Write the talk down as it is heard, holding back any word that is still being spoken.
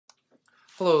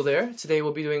Hello there. Today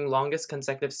we'll be doing longest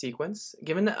consecutive sequence.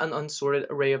 Given an unsorted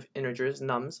array of integers,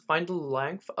 nums, find the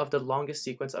length of the longest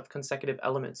sequence of consecutive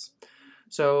elements.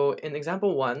 So in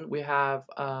example 1, we have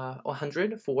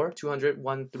 100, 4, 200,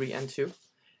 1, 3, and 2.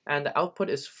 And the output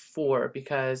is 4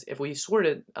 because if we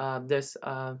sorted this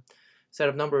set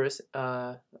of numbers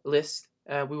list,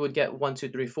 we would get 1, 2,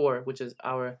 3, 4, which is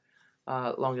our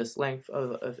longest length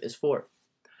of is 4.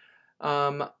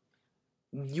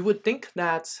 You would think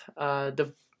that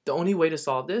the only way to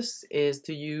solve this is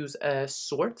to use a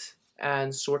sort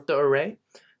and sort the array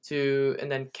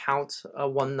and then count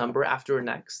one number after the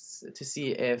next to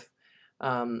see if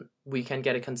we can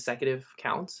get a consecutive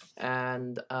count.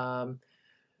 And I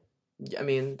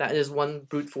mean, that is one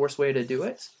brute force way to do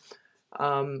it.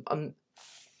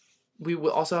 We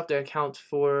will also have to account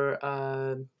for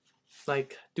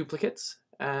like duplicates,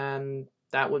 and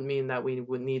that would mean that we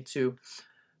would need to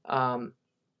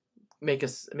make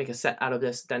a set out of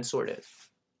this, then sort it.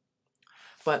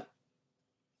 But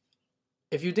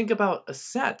if you think about a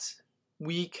set,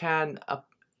 we can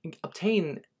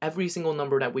obtain every single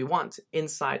number that we want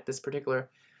inside this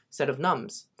particular set of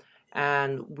nums,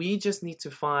 and we just need to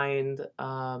find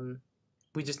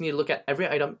we just need to look at every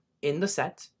item in the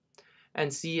set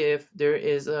and see if there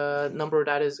is a number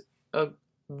that is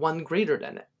one greater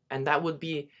than it, and that would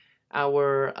be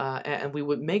our and we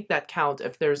would make that count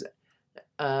if there's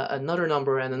another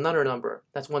number and another number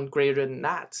that's one greater than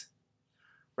that,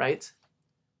 right?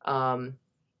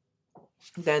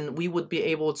 Then we would be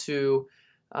able to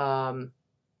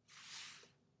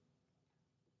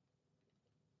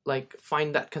like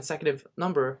find that consecutive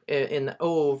number in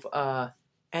O of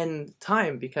n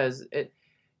time, because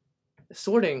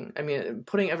sorting, I mean,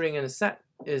 putting everything in a set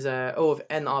is a O of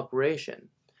n operation,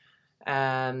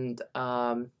 and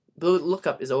the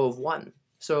lookup is O of 1.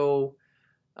 So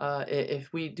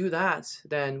if we do that,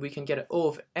 then we can get an O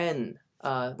of n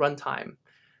runtime.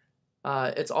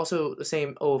 It's also the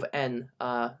same O of n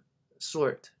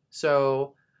sort.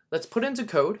 So let's put into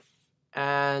code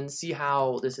and see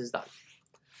how this is done.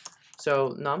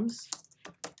 So nums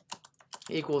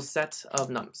equals set of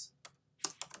nums.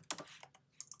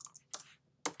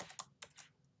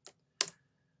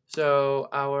 So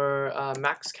our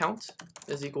max count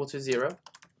is equal to 0.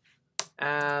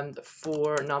 And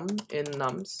for num in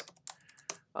nums,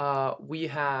 we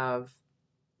have,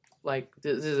 like,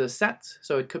 this is a set,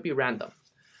 so it could be random.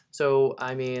 So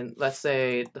I mean, let's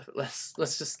say let's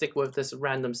just stick with this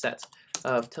random set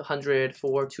of 100,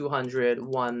 4, 200,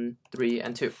 1, 3,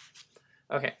 and 2.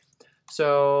 Okay,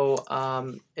 so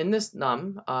in this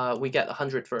num, we get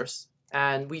 100 first,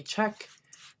 and we check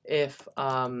if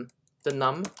the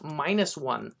num minus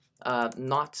 1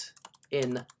 not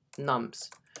in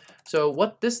nums. So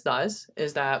what this does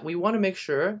is that we want to make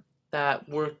sure that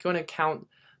we're going to count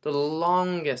the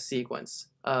longest sequence,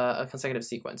 a consecutive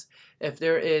sequence. If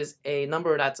there is a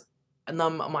number that's a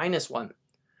num minus 1,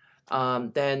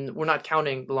 then we're not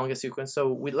counting the longest sequence.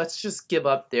 So let's just give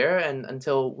up there and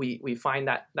until we find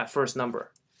that first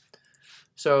number.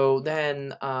 So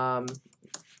then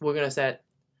we're going to set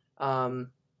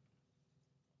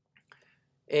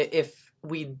if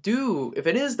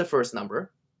it is the first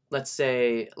number, let's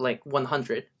say like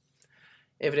 100,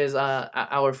 if it is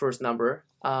our first number,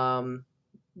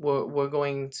 we're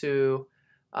going to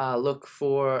look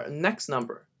for next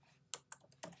number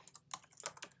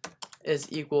is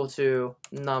equal to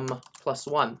num plus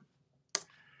 1.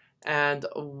 And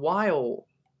while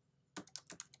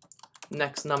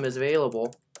next num is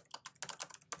available,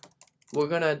 we're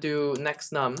going to do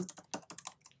next num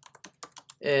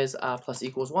is plus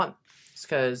equals 1,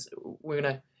 because we're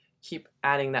going to keep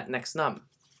adding that next num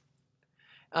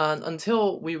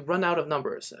until we run out of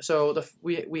numbers. So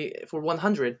for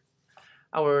 100,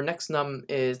 our next num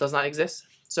does not exist.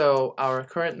 So our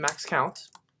current max count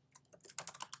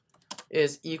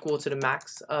is equal to the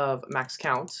max of max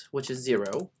count, which is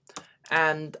 0,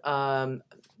 and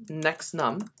next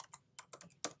num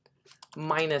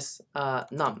minus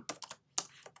num.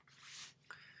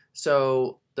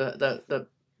 So the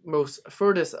most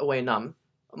furthest away num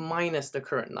minus the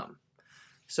current num.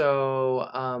 So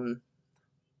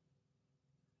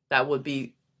that would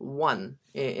be 1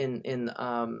 in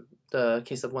the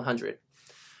case of 100.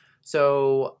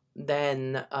 So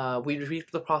then we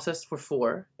repeat the process for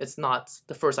 4. It's not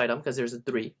the first item because there's a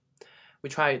 3. We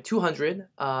try 200.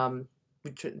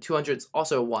 200 is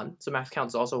also 1, so max count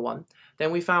is also 1.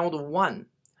 Then we found 1.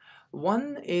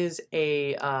 1 is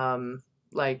a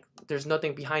like, there's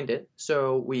nothing behind it,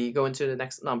 so we go into the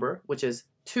next number, which is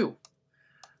 2.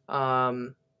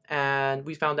 And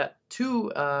we found that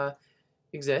 2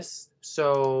 exists,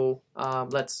 so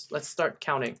let's start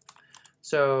counting.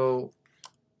 So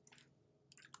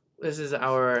this is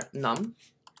our num.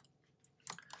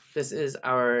 This is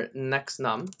our next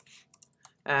num.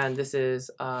 And this is,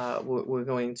 we're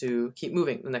going to keep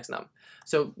moving the next num.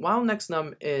 So while next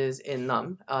num is in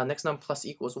num, next num plus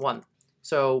equals 1.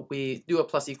 So we do a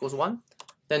plus equals 1,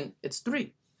 then it's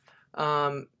 3.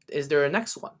 Is there a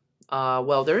next one?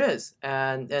 Well, there is,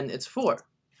 and then it's 4.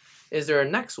 Is there a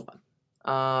next one?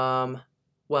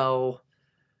 Well,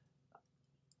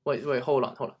 wait, hold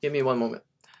on. Give me one moment.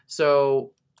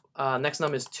 So next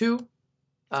num is 2.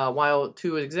 While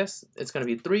 2 exists, it's going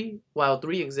to be 3. While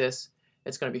 3 exists,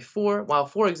 it's going to be 4. While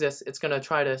 4 exists, it's going to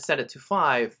try to set it to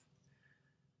 5,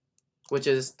 which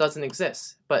doesn't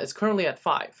exist, but it's currently at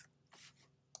 5.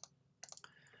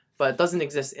 But it doesn't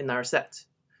exist in our set.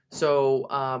 So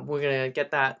we're going to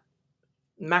get that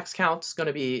max count is going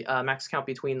to be max count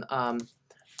between 1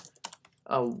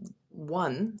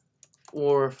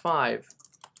 or 5,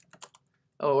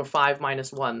 or 5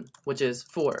 minus 1, which is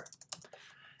 4.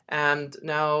 And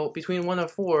now between 1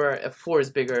 and 4, if 4 is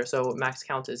bigger, so max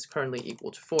count is currently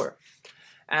equal to 4.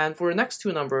 And for the next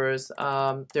two numbers,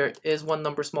 there is one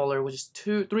number smaller, which is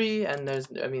 3, and there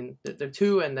are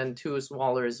 2, and then 2 is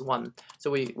smaller is 1.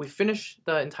 So we finish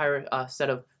the entire set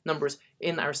of numbers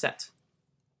in our set.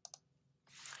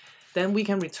 Then we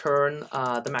can return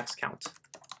the max count.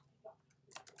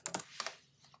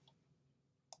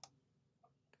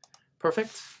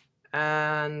 Perfect,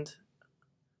 and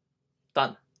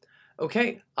done.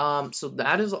 Okay, so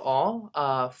that is all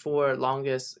for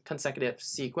longest consecutive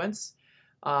sequence.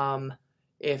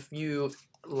 If you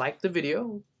like the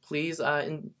video, please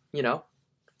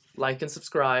like and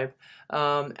subscribe.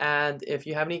 And if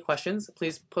you have any questions,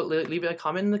 please leave a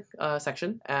comment in the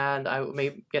section, and I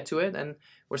may get to it,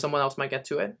 or someone else might get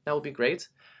to it. That would be great.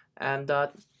 And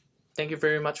thank you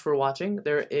very much for watching.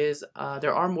 There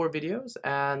are more videos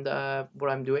and what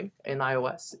I'm doing in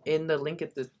iOS in the link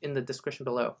in the description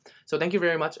below. So thank you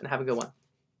very much and have a good one.